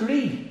his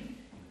greed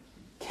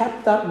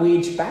kept that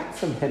wage back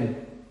from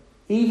him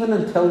even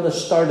until the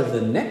start of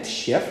the next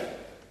shift,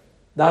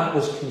 that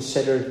was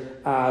considered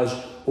as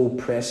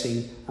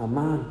oppressing a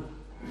man.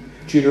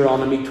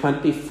 Deuteronomy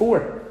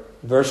 24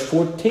 verse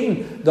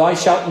 14. Thou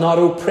shalt not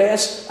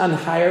oppress an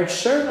hired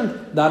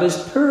servant that is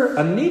poor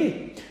and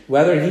needy,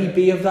 whether he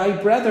be of thy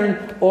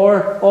brethren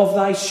or of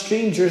thy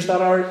strangers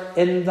that are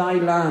in thy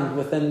land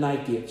within thy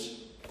gates.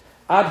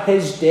 At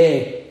his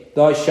day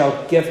thou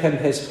shalt give him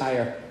his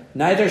hire,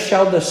 neither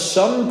shall the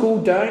sun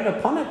go down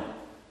upon it,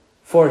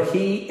 for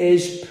he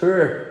is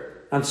poor,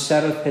 and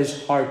setteth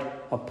his heart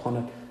upon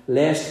it,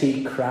 lest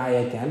he cry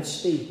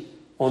against thee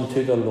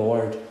unto the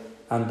Lord,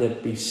 and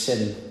it be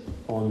sin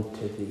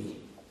unto thee.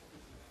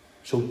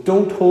 So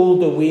don't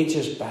hold the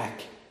wages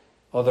back,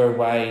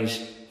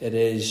 otherwise it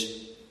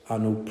is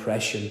an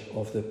oppression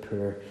of the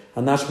poor.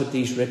 And that's what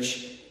these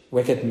rich,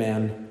 wicked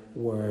men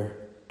were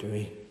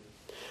doing.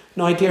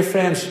 Now, dear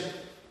friends,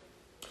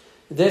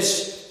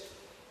 this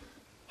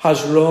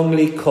has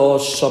wrongly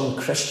caused some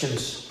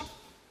Christians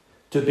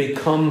to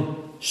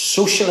become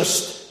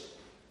socialist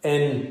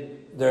in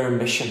their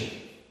mission.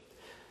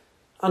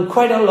 And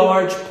quite a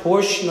large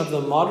portion of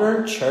the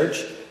modern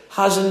church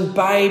has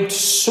imbibed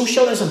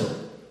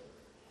socialism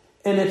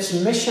in its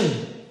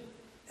mission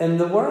in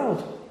the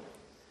world.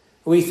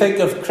 We think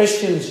of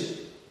Christians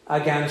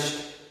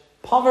against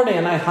poverty,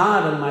 and I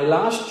had in my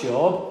last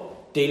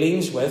job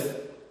dealings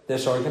with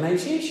this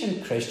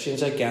organisation,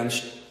 Christians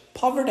Against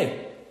Poverty.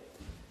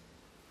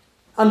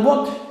 And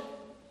what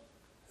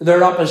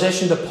Their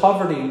opposition to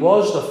poverty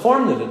was, the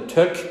form that it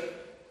took,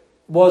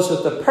 was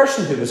that the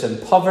person who was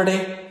in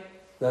poverty,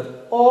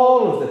 that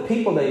all of the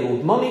people they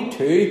owed money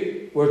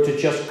to were to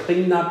just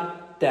clean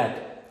that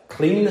debt,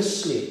 clean the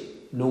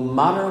slate, no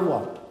matter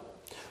what.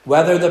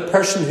 Whether the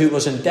person who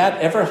was in debt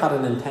ever had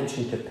an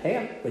intention to pay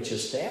it, which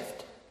is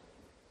theft,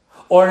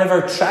 or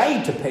ever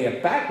tried to pay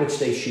it back, which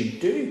they should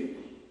do.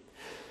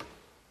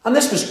 And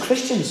this was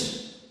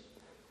Christians.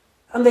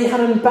 And they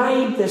had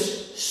imbibed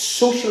this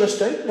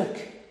socialist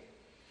outlook.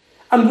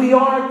 And we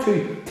are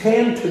to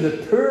tend to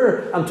the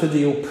poor and to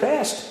the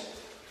oppressed,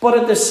 but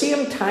at the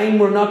same time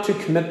we're not to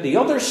commit the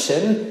other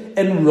sin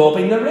in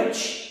robbing the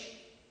rich.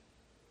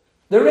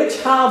 The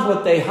rich have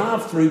what they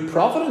have through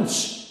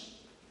providence.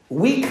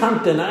 We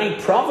can't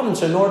deny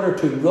providence in order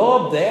to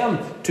rob them,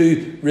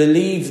 to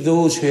relieve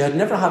those who had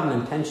never had an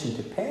intention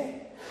to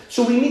pay.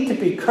 So we need to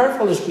be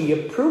careful as we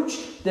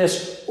approach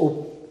this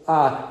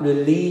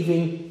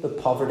relieving the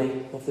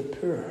poverty of the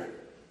poor.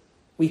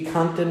 We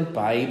can't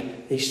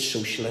imbibe a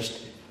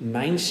socialist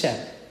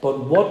mindset.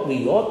 But what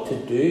we ought to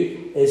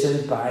do is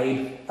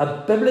imbibe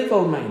a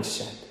biblical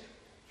mindset,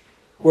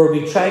 where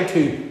we try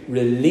to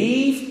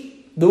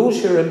relieve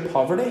those who are in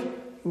poverty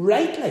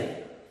rightly.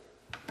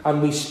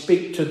 And we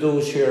speak to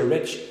those who are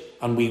rich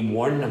and we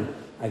warn them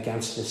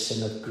against the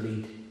sin of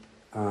greed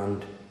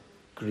and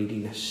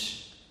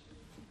greediness.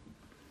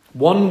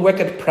 One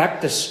wicked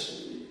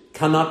practice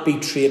cannot be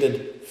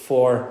traded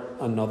for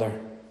another.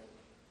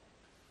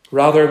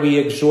 Rather, we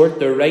exhort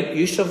the right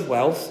use of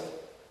wealth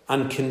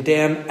and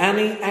condemn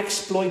any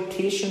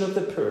exploitation of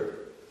the poor,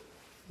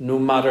 no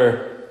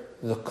matter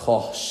the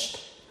cost.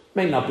 It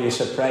might not be a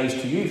surprise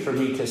to you for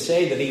me to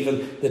say that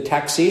even the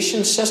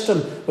taxation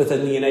system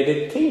within the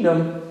United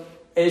Kingdom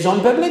is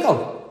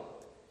unbiblical.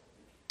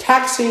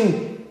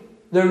 Taxing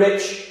the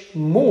rich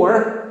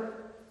more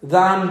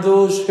than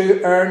those who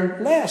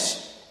earn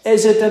less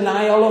is a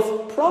denial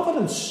of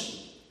providence.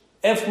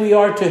 If we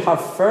are to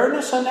have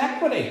fairness and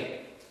equity,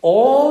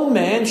 all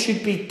men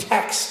should be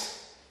taxed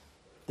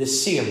the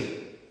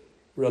same,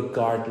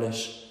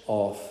 regardless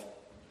of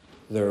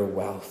their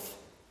wealth.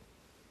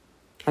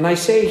 And I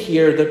say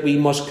here that we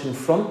must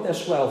confront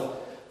this wealth,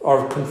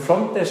 or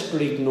confront this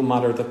greed, no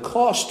matter the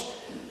cost.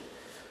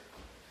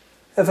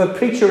 If a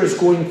preacher is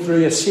going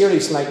through a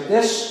series like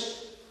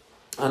this,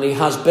 and he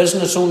has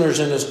business owners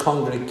in his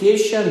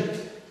congregation,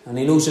 and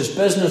he knows his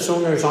business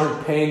owners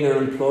aren't paying their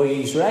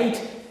employees right,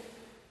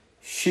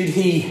 should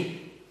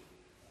he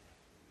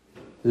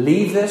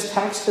leave this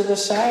tax to the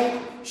side?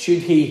 Should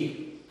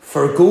he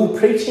forgo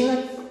preaching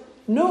it?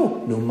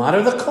 No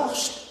matter the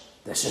cost.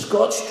 This is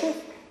God's truth.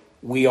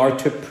 We are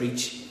to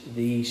preach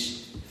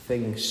these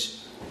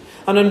things.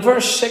 And in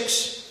verse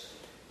 6,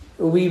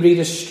 we read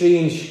a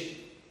strange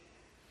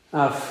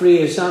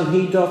phrase, and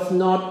he doth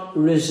not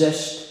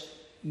resist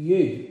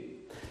you.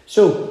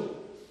 So,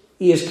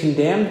 he is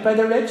condemned by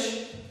the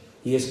rich,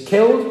 he is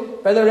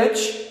killed by the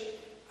rich,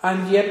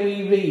 and yet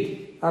we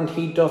read, and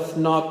he doth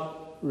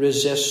not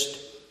resist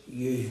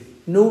you.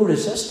 No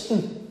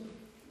resisting.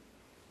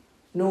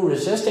 No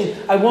resisting.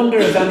 I wonder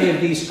if any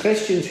of these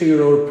Christians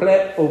who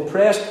are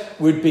oppressed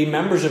would be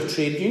members of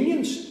trade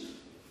unions.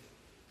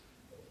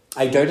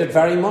 I doubt it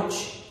very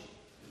much.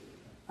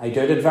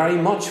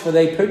 For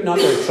they put not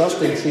their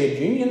trust in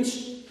trade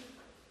unions,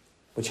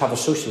 which have a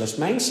socialist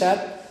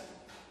mindset,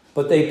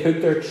 but they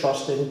put their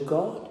trust in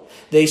God.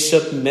 They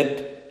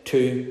submit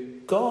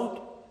to God.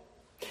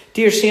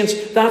 Dear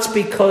saints, that's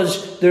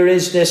because there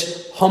is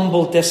this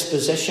humble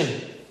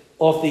disposition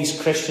of these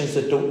Christians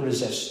that don't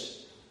resist.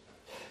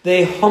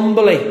 They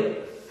humbly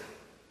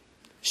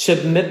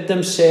submit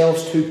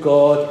themselves to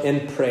God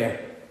in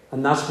prayer.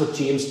 And that's what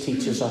James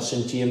teaches us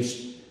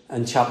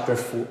in chapter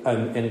 4,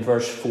 in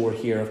verse 4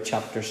 here of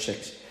chapter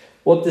 6.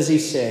 What does he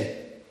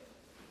say?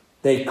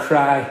 They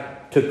cry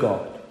to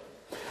God.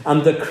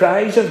 And the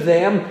cries of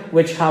them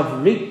which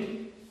have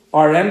reaped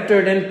are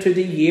entered into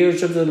the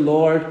ears of the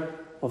Lord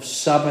of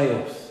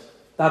Sabaoth.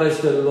 That is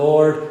the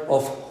Lord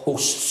of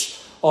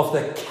hosts, of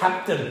the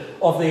captain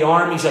of the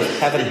armies of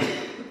heaven.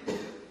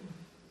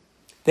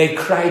 They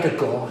cry to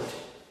God.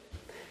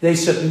 They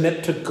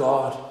submit to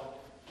God.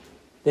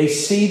 They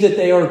see that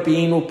they are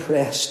being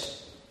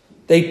oppressed.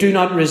 They do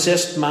not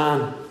resist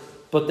man,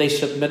 but they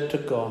submit to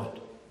God.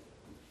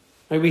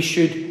 Now we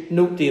should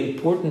note the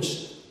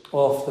importance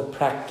of the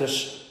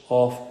practice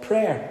of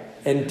prayer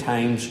in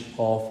times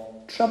of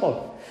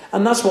trouble.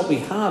 And that's what we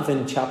have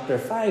in chapter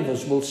 5,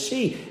 as we'll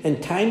see.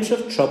 In times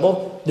of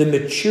trouble, the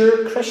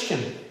mature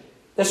Christian,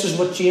 this is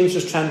what James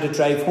is trying to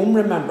drive home,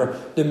 remember.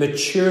 The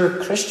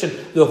mature Christian,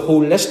 the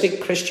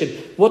holistic Christian,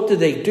 what do?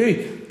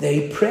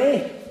 They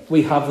pray.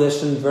 We have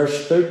this in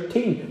verse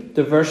 13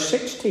 to verse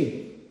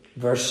 16.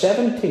 Verse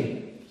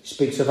 17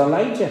 speaks of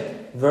Elijah.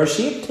 Verse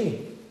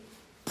 18.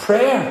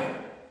 Prayer.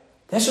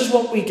 This is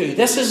what we do.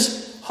 This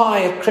is how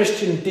a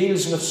Christian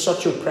deals with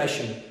such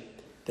oppression.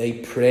 They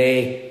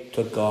pray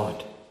to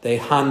God. They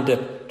hand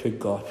it to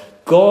God.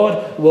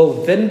 God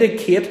will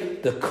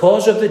vindicate the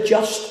cause of the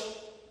just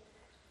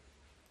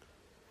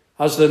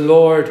as the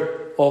Lord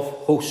of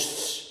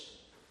hosts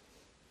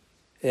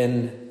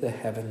in the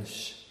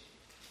heavens.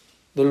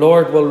 The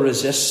Lord will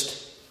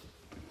resist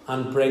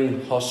and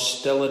bring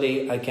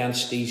hostility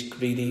against these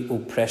greedy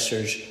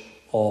oppressors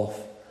of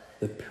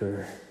the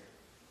poor.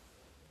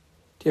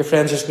 Dear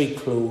friends, as we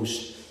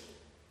close,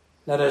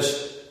 let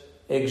us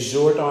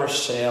exhort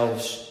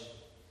ourselves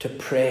to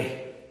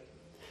pray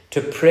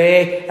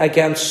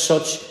against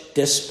such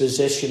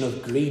disposition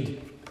of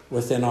greed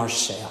within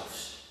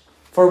ourselves.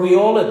 For we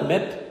all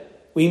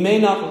admit we may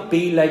not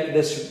be like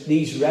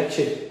these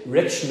wretched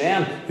rich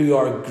men who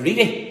are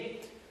greedy,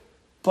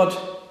 but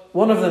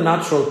one of the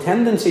natural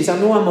tendencies, I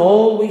know I'm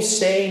always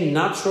saying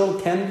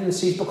natural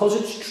tendencies because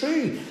it's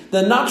true,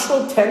 the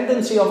natural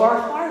tendency of our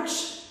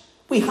hearts,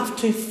 we have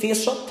to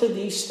face up to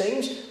these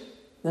things.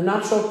 The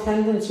natural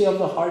tendency of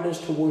the heart is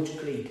towards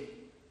greed,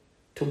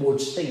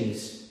 towards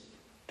things,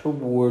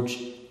 towards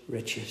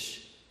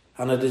riches.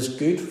 And it is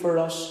good for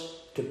us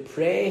to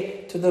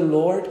pray to the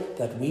Lord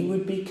that we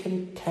would be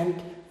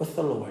content with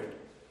the Lord,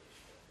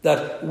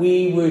 that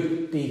we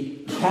would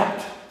be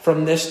kept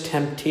from this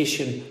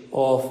temptation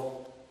of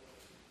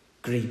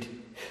greed,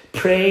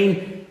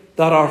 praying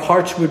that our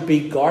hearts would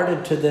be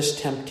guarded to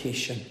this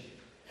temptation.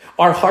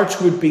 Our hearts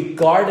would be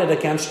guarded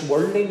against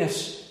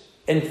worldliness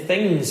in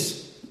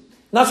things. And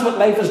that's what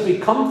life has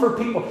become for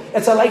people.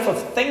 It's a life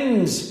of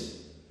things.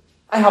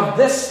 I have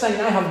this thing,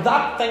 I have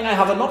that thing, I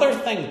have another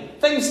thing.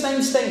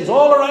 Things,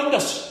 all around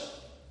us.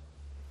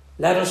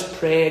 Let us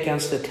pray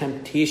against the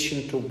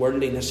temptation to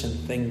worldliness and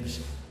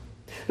things.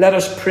 Let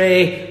us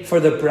pray for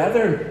the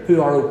brethren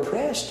who are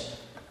oppressed.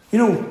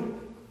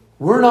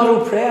 We're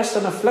not oppressed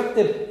and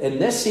afflicted in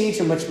this age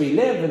in which we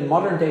live, in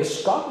modern day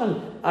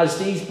Scotland, as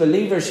these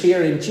believers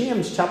here in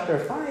James chapter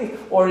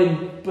 5, or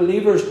in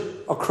believers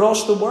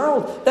across the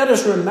world. Let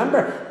us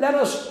remember, let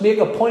us make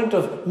a point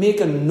of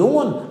making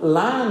known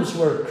lands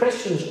where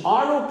Christians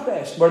are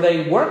oppressed, where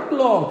they work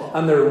long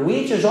and their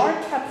wages are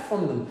kept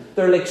from them.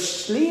 They're like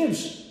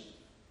slaves.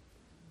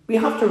 We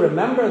have to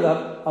remember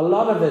that a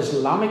lot of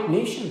Islamic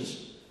nations,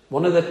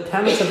 one of the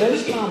tenets of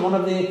Islam,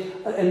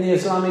 in the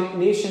Islamic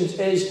nations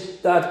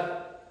is that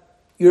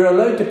you're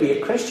allowed to be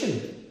a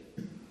Christian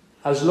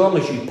as long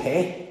as you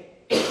pay,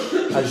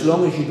 as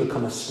long as you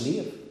become a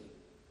slave.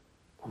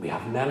 And we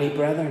have many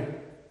brethren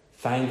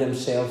find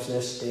themselves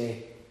this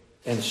day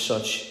in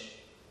such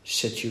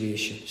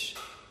situations.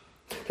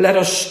 Let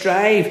us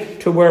strive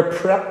to where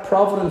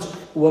providence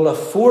will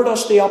afford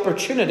us the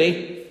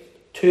opportunity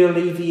to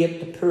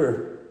alleviate the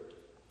poor.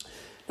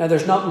 Now,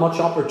 there's not much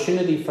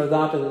opportunity for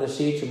that in this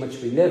age in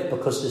which we live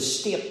because the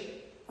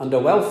state and the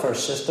welfare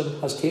system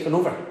has taken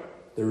over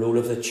the role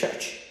of the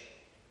church.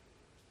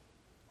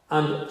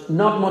 And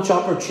not much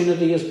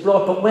opportunity is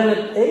brought, but when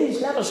it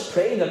is, let us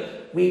pray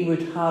that we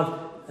would have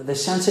the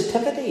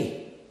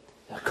sensitivity,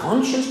 the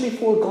conscience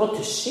before God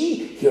to see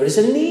here is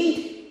a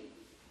need.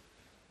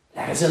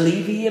 Let us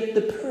alleviate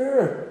the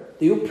poor,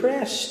 the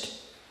oppressed.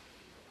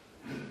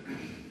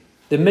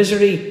 The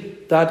misery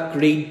that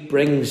greed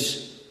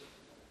brings,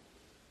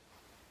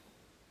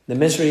 the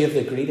misery of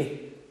the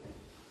greedy,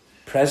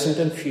 present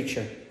and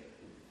future,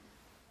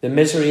 the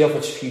misery of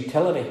its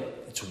futility,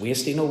 its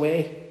wasting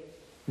away,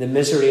 the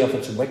misery of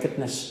its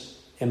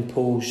wickedness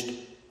imposed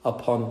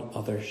upon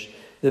others.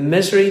 The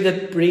misery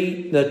that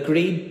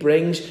greed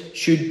brings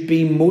should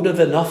be motive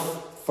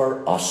enough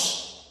for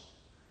us,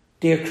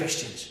 dear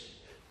Christians,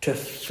 to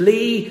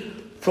flee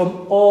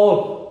from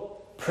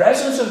all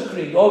presence of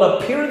greed, all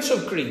appearance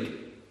of greed.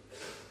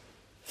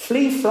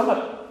 Flee from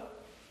it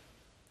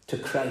to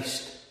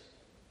Christ.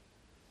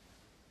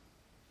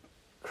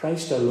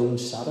 Christ alone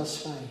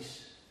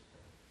satisfies.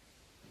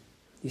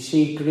 You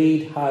see,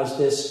 greed has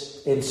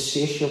this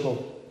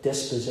insatiable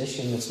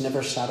disposition that's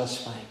never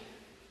satisfying.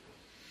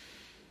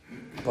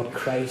 But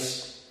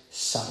Christ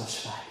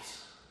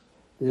satisfies.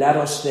 Let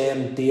us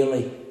then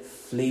daily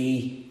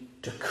flee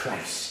to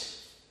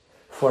Christ.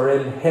 For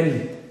in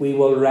him we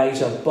will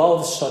rise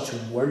above such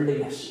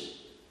worldliness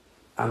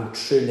and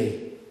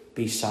truly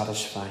be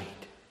satisfied.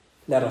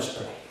 Let us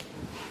pray.